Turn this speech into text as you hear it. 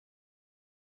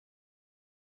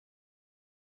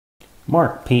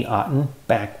Mark P. Otten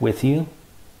back with you.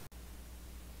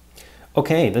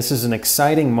 Okay, this is an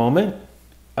exciting moment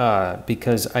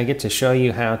because I get to show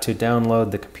you how to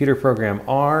download the computer program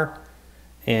R,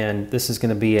 and this is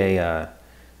going to be a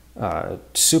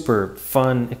super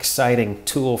fun, exciting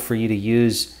tool for you to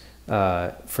use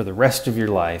for the rest of your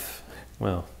life.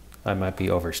 Well, I might be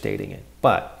overstating it,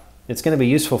 but it's going to be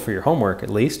useful for your homework, at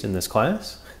least in this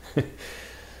class.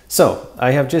 So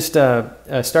I have just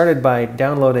started by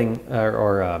downloading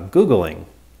or Googling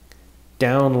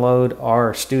download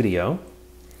RStudio,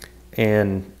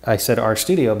 and I said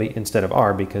RStudio instead of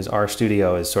R because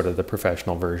RStudio is sort of the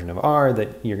professional version of R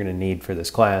that you're going to need for this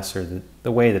class, or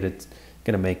the way that it's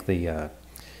going to make the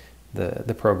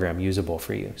program usable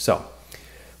for you. So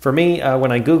for me,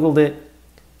 when I Googled it,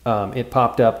 it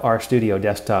popped up RStudio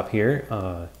Desktop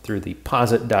here through the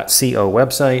posit.co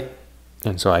website,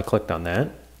 and so I clicked on that.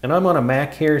 And I'm on a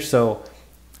Mac here, so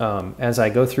as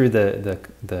I go through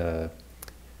the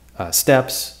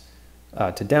steps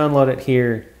to download it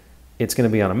here, it's going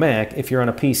to be on a Mac. If you're on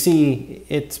a PC,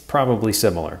 it's probably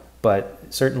similar, but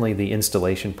certainly the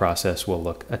installation process will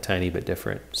look a tiny bit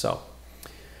different. So,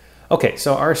 okay,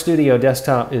 so RStudio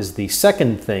Desktop is the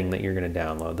second thing that you're going to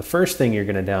download. The first thing you're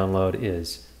going to download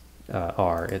is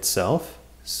R itself.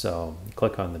 So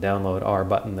click on the Download R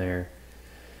button there.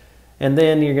 And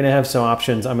then you're going to have some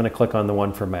options. I'm going to click on the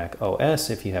one for Mac OS.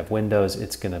 If you have Windows,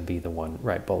 it's going to be the one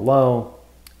right below.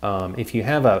 If you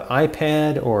have an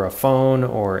iPad or a phone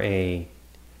or a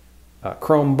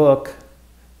Chromebook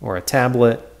or a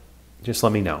tablet, just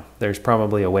let me know. There's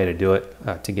probably a way to do it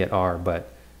to get R,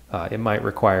 but it might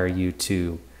require you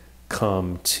to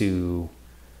come to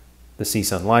the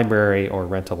CSUN library or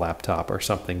rent a laptop or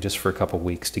something just for a couple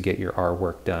weeks to get your R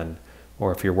work done.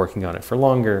 Or if you're working on it for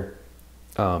longer,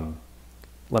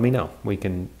 let me know. We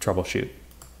can troubleshoot.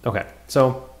 Okay,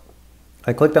 so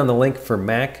I clicked on the link for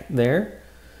Mac there,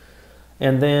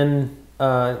 and then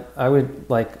I would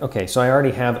okay, so I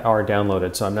already have R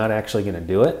downloaded, so I'm not actually going to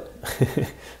do it. I'm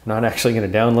not actually going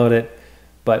to download it,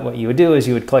 but what you would do is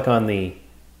you would click on the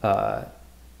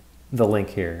link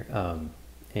here,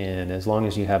 and as long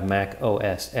as you have Mac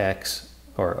OS X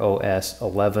or OS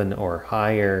 11 or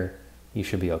higher, you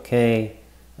should be okay.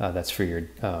 That's for your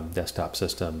desktop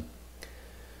system.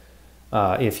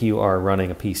 If you are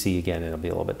running a PC, again, it'll be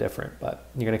a little bit different. But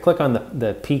you're going to click on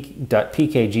the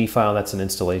 .pkg file. That's an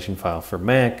installation file for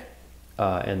Mac.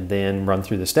 And then run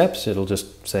through the steps. It'll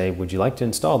just say, would you like to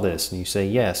install this? And you say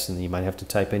yes. And you might have to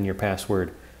type in your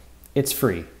password. It's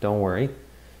free. Don't worry.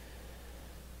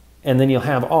 And then you'll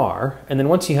have R. And then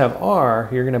once you have R,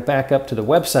 you're going to back up to the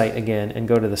website again and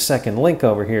go to the second link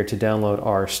over here to download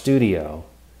RStudio.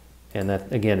 And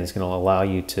that, again, is going to allow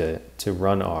you to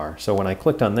run R. So when I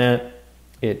clicked on that,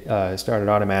 it started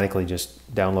automatically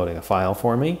just downloading a file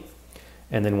for me.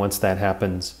 And then once that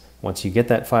happens, once you get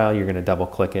that file, you're going to double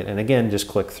click it. And again, just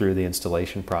click through the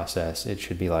installation process. It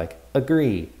should be like,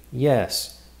 agree,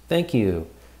 yes, thank you,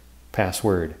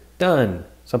 password, done,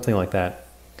 something like that.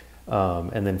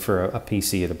 And then for a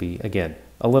PC, it'll be, again,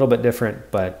 a little bit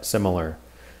different, but similar.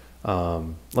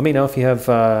 Let me know if you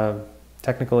have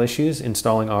technical issues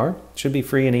installing R. It should be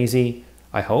free and easy,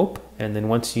 I hope. And then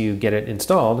once you get it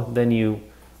installed, then you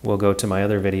will go to my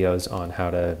other videos on how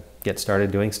to get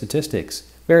started doing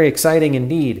statistics. Very exciting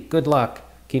indeed. Good luck.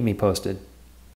 Keep me posted.